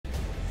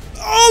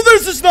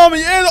there's the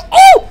tsunami and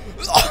oh!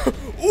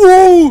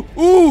 Ooh!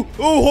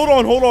 Hold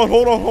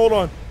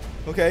on.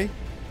 Okay.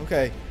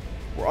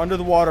 We're under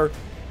the water.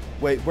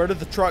 Wait, where did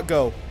the truck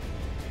go?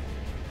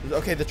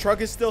 Okay, the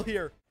truck is still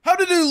here. How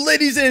to do,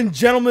 ladies and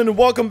gentlemen?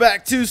 Welcome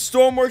back to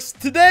Stormworks.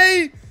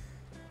 Today,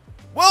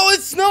 well,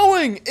 it's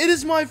snowing. It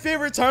is my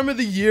favorite time of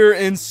the year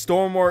in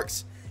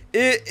Stormworks.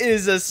 It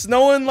is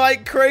snowing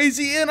like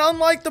crazy, and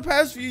unlike the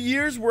past few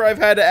years where I've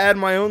had to add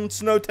my own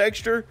snow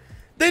texture,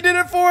 they did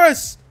it for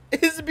us.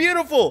 It's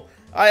beautiful.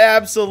 I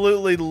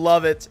absolutely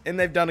love it, and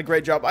they've done a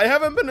great job. I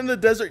haven't been in the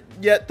desert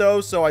yet,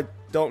 though, so I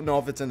don't know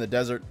if it's in the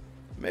desert.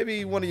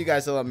 Maybe one of you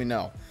guys will let me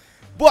know.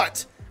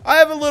 But I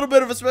have a little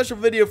bit of a special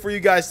video for you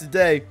guys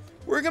today.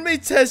 We're going to be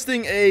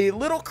testing a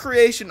little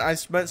creation I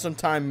spent some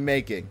time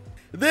making.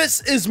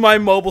 This is my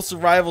mobile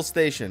survival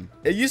station.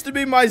 It used to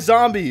be my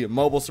zombie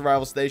mobile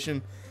survival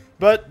station,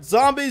 but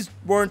zombies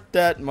weren't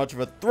that much of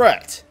a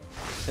threat.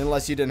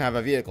 Unless you didn't have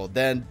a vehicle.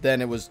 Then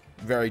it was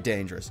very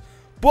dangerous.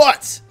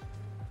 But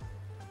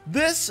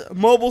this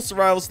mobile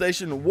survival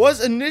station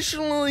was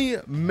initially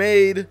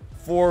made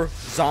for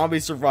zombie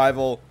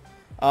survival.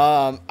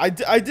 I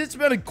did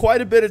spend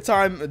quite a bit of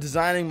time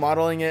designing,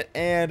 modeling it,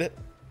 and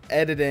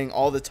editing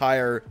all the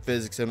tire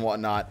physics and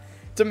whatnot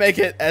to make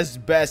it as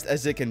best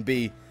as it can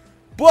be.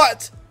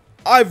 But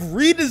I've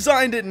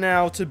redesigned it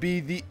now to be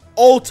the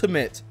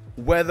ultimate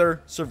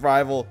weather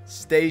survival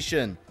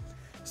station.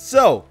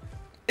 So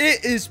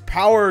it is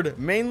powered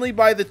mainly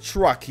by the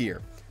truck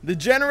here. The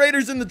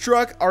generators in the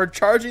truck are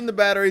charging the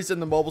batteries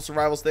in the mobile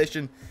survival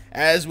station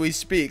as we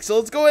speak. So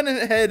let's go ahead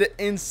and head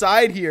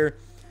inside here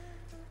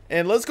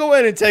and let's go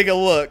ahead and take a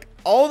look.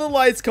 All the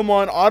lights come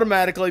on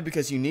automatically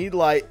because you need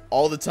light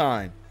all the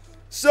time.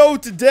 So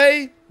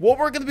today, what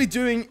we're going to be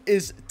doing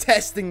is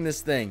testing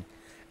this thing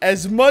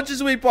as much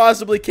as we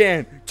possibly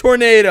can.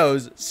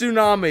 Tornadoes,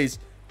 tsunamis,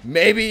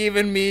 maybe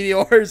even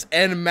meteors,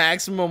 and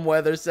maximum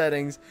weather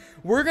settings.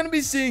 We're going to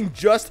be seeing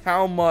just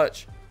how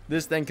much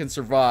this thing can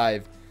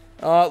survive.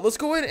 Let's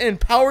go ahead and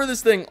power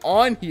this thing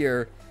on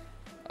here.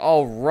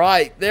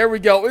 Alright, there we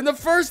go. And the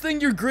first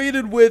thing you're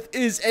greeted with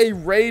is a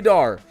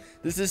radar.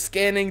 This is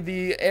scanning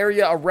the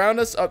area around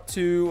us up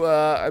to,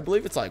 I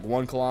believe it's like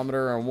 1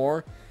 kilometer or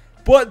more.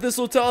 But this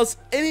will tell us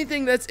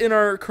anything that's in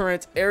our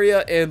current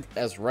area. And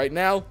as right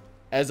now,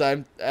 as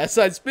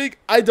I speak,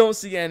 I don't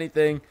see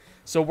anything.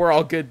 So we're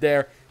all good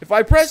there. If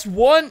I press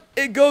 1,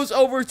 it goes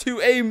over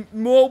to a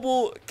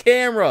mobile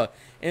camera.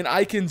 And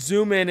I can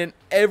zoom in and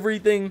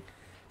everything.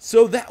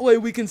 So that way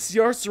we can see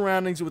our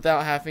surroundings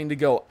without having to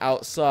go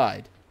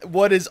outside.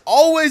 What is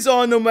always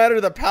on, no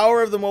matter the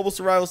power of the mobile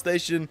survival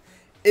station,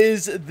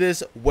 is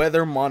this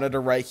weather monitor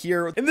right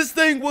here. And this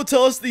thing will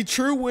tell us the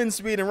true wind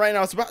speed. And right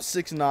now it's about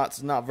 6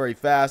 knots, not very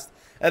fast,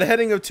 at a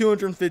heading of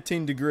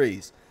 215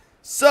 degrees.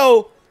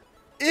 So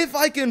if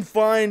I can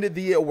find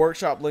the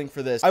workshop link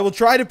for this, I will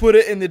try to put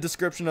it in the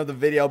description of the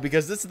video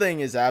because this thing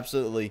is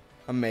absolutely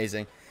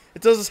amazing.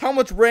 It tells us how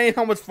much rain,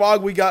 how much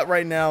fog we got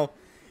right now.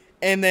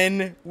 And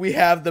then we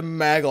have the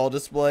magall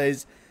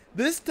displays.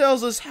 This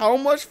tells us how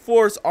much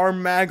force our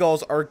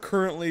magalls are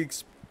currently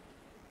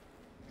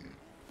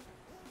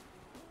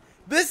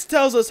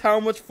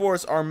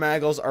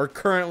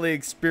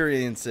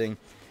experiencing.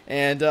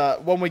 And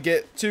when we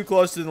get too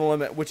close to the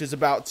limit, which is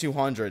about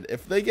 200.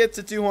 If they get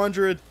to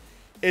 200,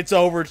 it's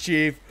over,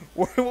 Chief.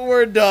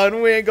 We're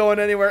done. We ain't going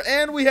anywhere.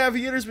 And we have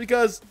heaters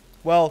because,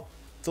 well,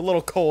 it's a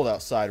little cold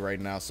outside right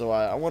now. So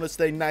I want to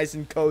stay nice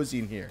and cozy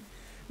in here.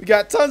 We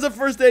got tons of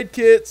first aid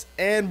kits,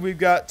 and we've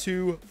got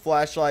 2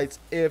 flashlights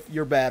if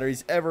your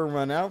batteries ever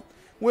run out,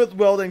 with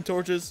welding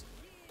torches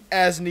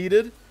as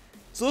needed.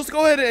 So let's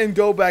go ahead and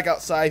go back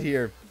outside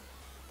here,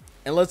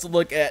 and let's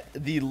look at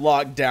the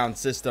lockdown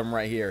system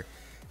right here.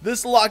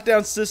 This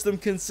lockdown system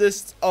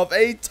consists of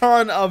a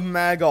ton of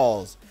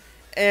magalls,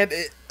 and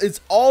it's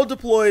all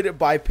deployed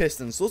by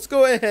pistons. So let's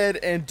go ahead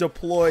and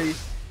deploy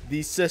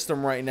the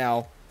system right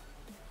now.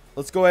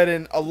 Let's go ahead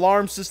and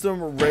alarm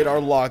system radar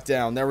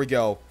lockdown. There we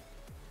go.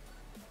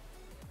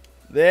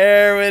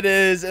 There it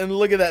is, and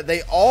look at that.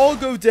 They all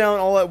go down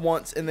all at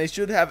once, and they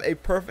should have a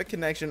perfect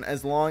connection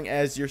as long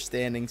as you're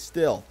standing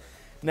still.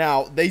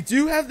 Now, they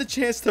do have the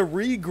chance to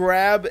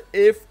re-grab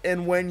if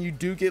and when you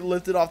do get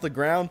lifted off the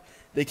ground.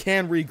 They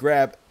can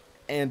re-grab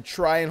and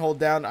try and hold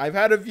down. I've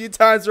had a few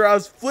times where I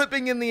was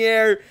flipping in the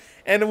air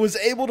and was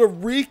able to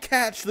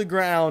re-catch the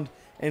ground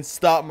and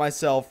stop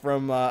myself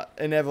from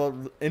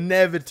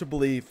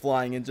inevitably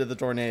flying into the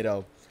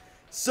tornado.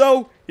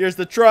 So, here's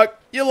the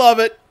truck. You love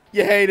it.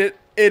 You hate it.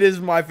 It is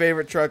my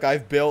favorite truck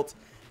I've built,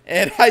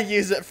 and I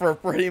use it for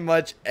pretty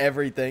much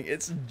everything.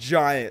 It's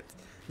giant,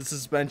 the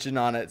suspension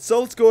on it. So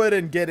let's go ahead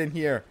and get in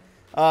here.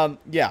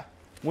 Yeah,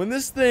 when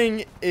this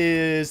thing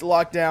is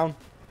locked down,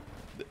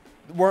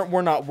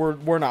 we're not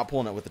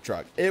pulling it with the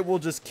truck. It will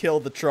just kill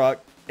the truck.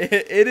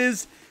 It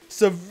is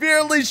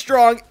severely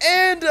strong,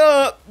 and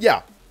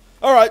yeah.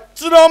 All right,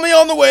 tsunami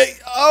on the way.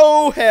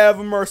 Oh, have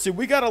mercy.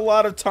 We got a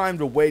lot of time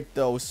to wait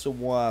though, so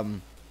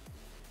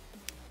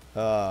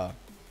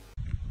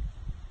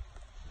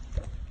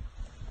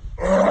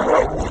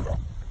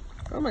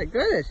Oh my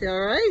goodness, you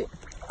alright?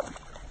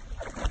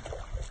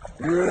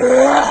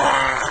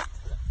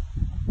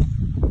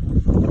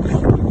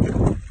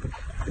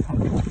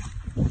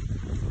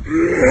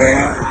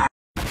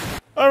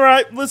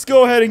 Alright, let's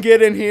go ahead and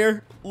get in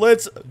here.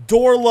 Let's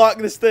door lock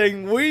this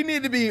thing. We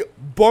need to be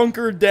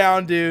bunkered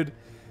down, dude.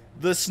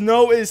 The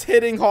snow is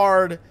hitting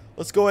hard.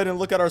 Let's go ahead and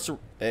look at our...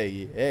 Hey,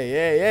 hey,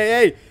 hey, hey,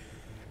 hey!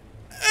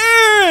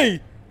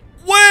 Hey!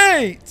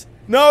 Wait!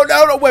 No,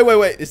 no, no, wait, wait,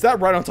 wait. Is that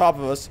right on top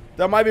of us?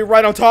 That might be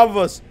right on top of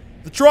us.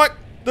 The truck!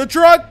 The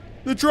truck!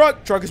 The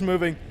truck! Truck is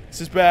moving.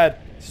 This is bad.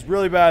 This is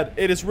really bad.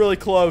 It is really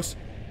close.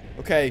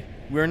 Okay,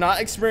 we're not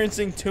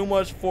experiencing too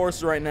much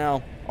force right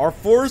now. Our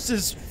force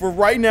is, for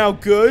right now,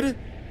 good.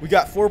 We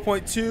got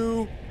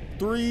 4.2,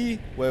 3.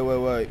 Wait, wait,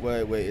 wait,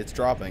 wait, wait. It's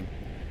dropping.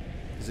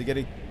 Is it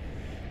getting...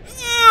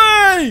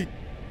 Hey!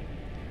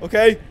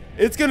 Okay,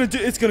 it's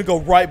gonna go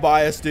right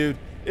by us, dude.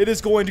 It is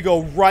going to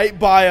go right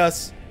by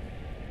us.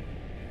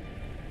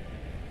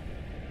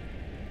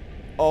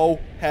 Oh,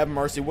 have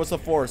mercy. What's the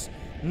force?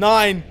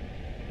 9.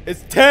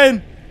 It's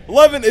 10.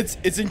 11.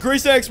 It's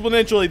increasing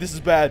exponentially. This is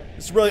bad.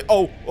 This is really...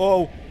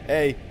 Oh.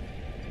 Hey.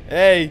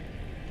 Hey.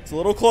 It's a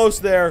little close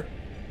there.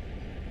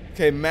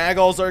 Okay,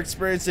 Magulls are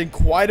experiencing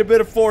quite a bit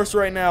of force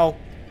right now.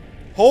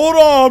 Hold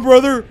on,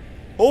 brother.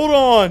 Hold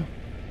on.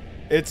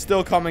 It's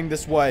still coming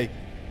this way.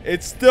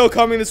 It's still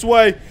coming this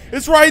way.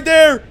 It's right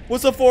there.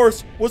 What's the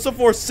force? What's the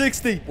force?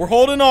 60. We're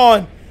holding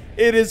on.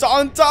 It is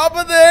on top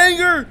of the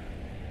hangar.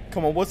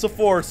 Come on, what's the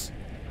force?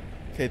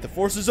 Okay, the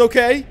force is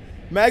okay.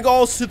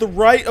 Magulls to the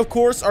right, of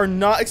course, are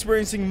not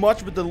experiencing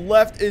much, but the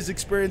left is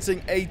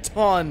experiencing a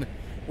ton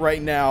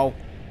right now.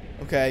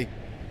 Okay.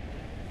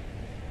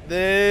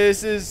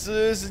 This is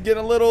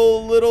getting a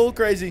little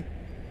crazy.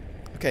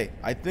 Okay,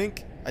 I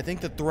think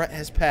the threat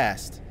has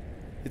passed.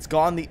 It's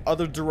gone the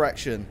other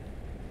direction.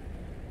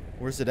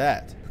 Where's it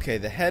at? Okay,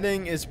 the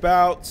heading is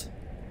about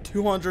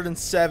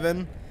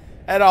 207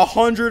 at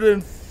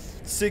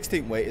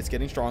 116. Wait, it's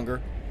getting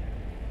stronger.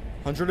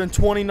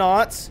 120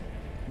 knots.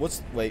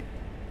 Wait.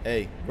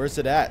 Hey, where's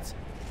it at?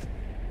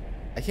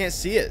 I can't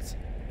see it.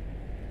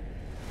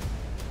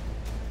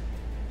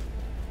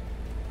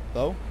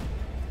 Hello?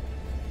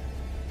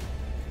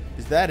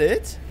 Is that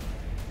it?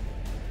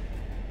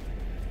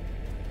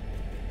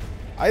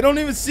 I don't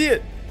even see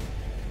it.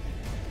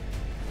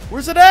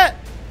 Where's it at?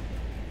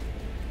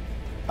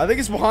 I think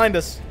it's behind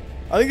us.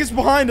 I think it's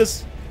behind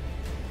us.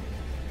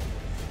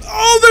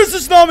 Oh, there's a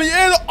tsunami.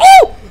 And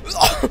oh!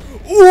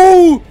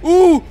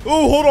 Ooh!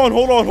 Hold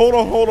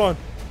on.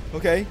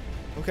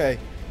 Okay.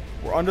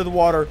 We're under the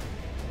water.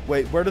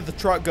 Wait, where did the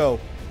truck go?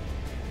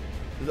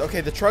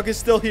 Okay, the truck is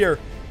still here.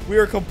 We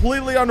are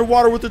completely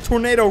underwater with the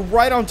tornado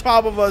right on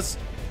top of us.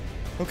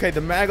 Okay,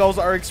 the Magulls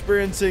are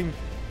experiencing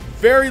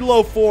very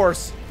low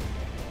force.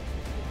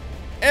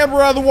 And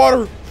we're out of the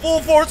water.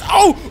 Full force.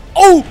 Oh!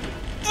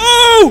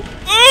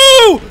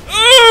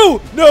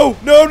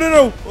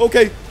 No.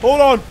 Okay,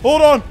 hold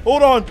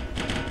on.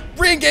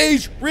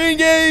 Re-engage.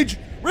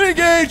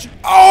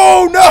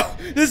 Oh, no.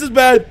 This is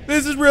bad.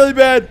 This is really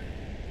bad.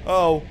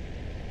 Uh-oh.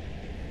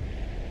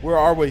 Where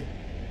are we?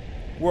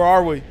 We're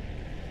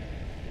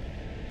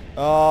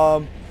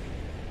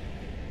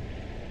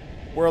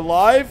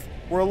alive.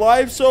 We're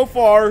alive so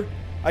far.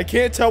 I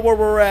can't tell where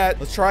we're at.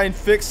 Let's try and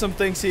fix some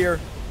things here.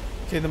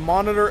 Okay, the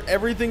monitor,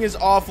 everything is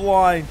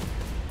offline.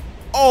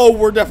 Oh,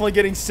 we're definitely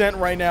getting sent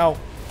right now.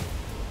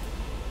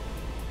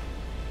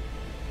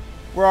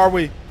 Where are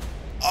we?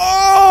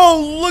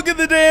 Oh, look at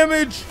the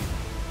damage.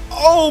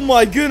 Oh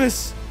my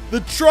goodness. The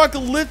truck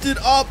lifted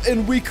up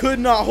and we could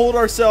not hold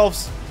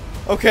ourselves.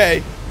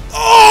 Okay.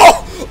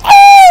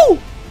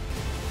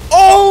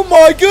 Oh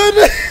my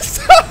goodness.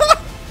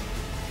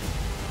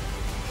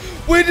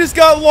 We just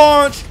got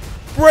launched.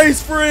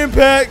 Brace for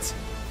impact.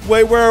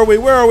 Wait, where are we?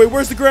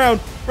 Where's the ground?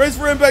 Brace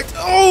for impact.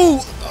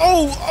 Oh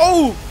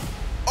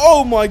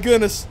my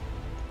goodness.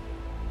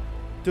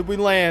 Did we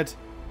land?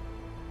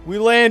 We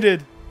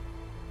landed.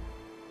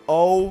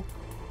 Oh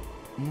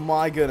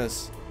my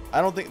goodness. I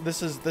don't think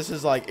this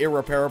is like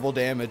irreparable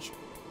damage.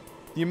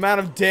 The amount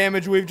of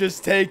damage we've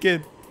just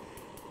taken.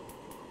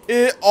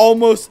 It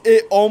almost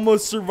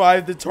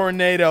survived the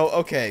tornado.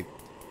 Okay.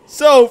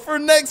 So for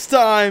next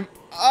time,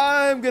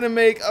 I'm gonna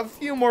make a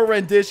few more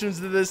renditions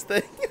to this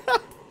thing.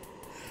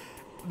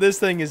 This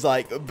thing is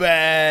like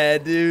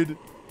bad, dude.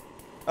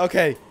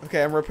 Okay,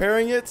 I'm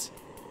repairing it.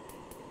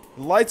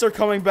 The lights are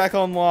coming back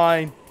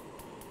online,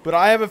 but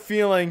I have a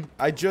feeling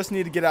I just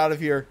need to get out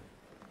of here.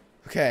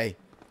 Okay.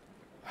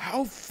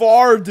 How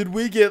far did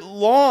we get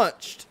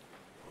launched?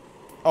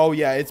 Oh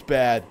yeah, it's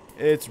bad.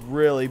 It's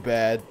really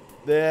bad.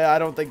 I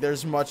don't think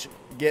there's much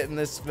getting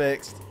this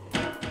fixed.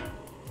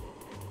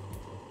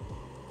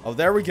 Oh,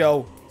 there we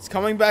go. It's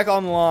coming back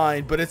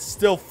online, but it's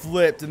still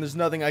flipped, and there's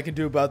nothing I can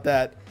do about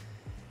that.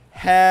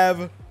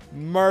 Have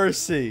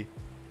mercy.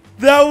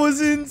 That was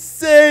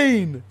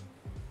insane.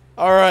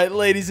 All right,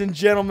 ladies and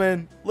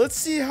gentlemen, let's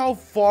see how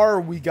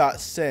far we got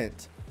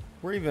sent.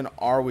 Where even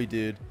are we,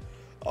 dude?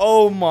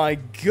 Oh my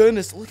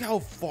goodness, look how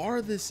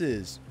far this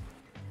is.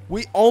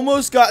 We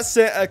almost got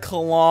sent 1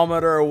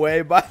 kilometer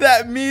away by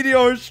that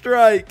meteor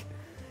strike.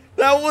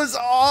 That was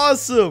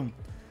awesome.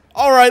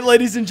 All right,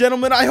 ladies and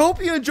gentlemen, I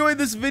hope you enjoyed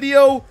this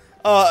video.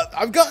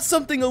 I've got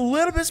something a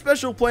little bit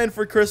special planned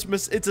for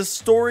Christmas. It's a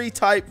story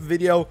type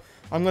video.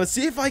 I'm gonna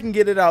see if I can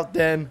get it out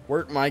then.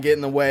 Work might get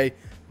in the way,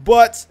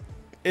 but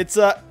it's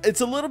a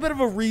little bit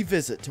of a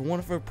revisit to one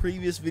of a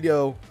previous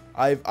video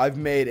I've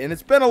made, and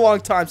it's been a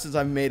long time since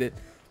I've made it,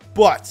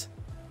 but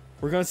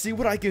we're gonna see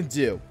what I can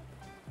do.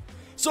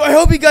 So I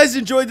hope you guys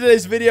enjoyed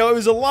today's video. It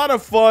was a lot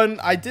of fun.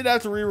 I did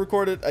have to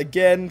re-record it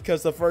again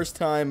because the first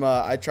time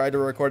I tried to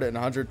record it in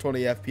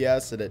 120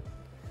 FPS and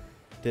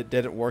it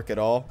didn't work at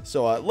all.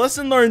 So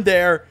lesson learned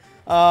there.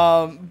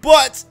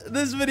 But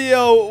this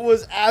video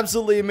was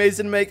absolutely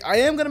amazing to make.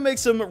 I am going to make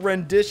some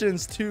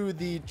renditions to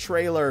the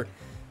trailer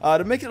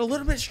to make it a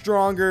little bit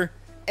stronger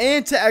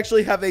and to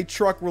actually have a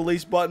truck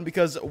release button,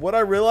 because what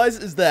I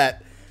realized is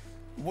that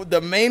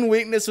the main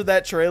weakness of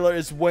that trailer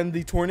is when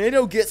the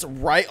tornado gets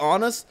right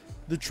on us.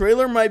 The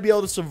trailer might be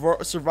able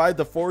to survive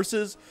the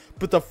forces,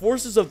 but the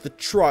forces of the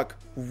truck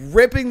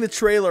ripping the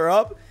trailer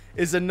up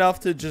is enough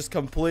to just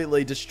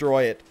completely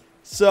destroy it.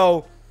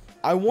 So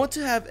I want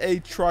to have a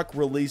truck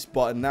release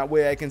button. That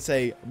way I can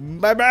say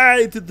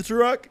bye-bye to the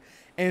truck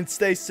and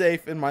stay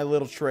safe in my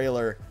little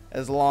trailer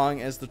as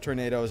long as the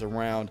tornado is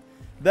around.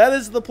 That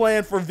is the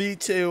plan for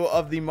V2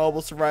 of the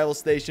mobile survival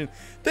station.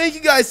 Thank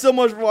you guys so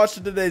much for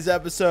watching today's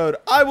episode.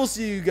 I will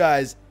see you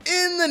guys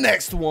in the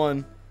next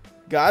one.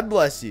 God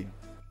bless you.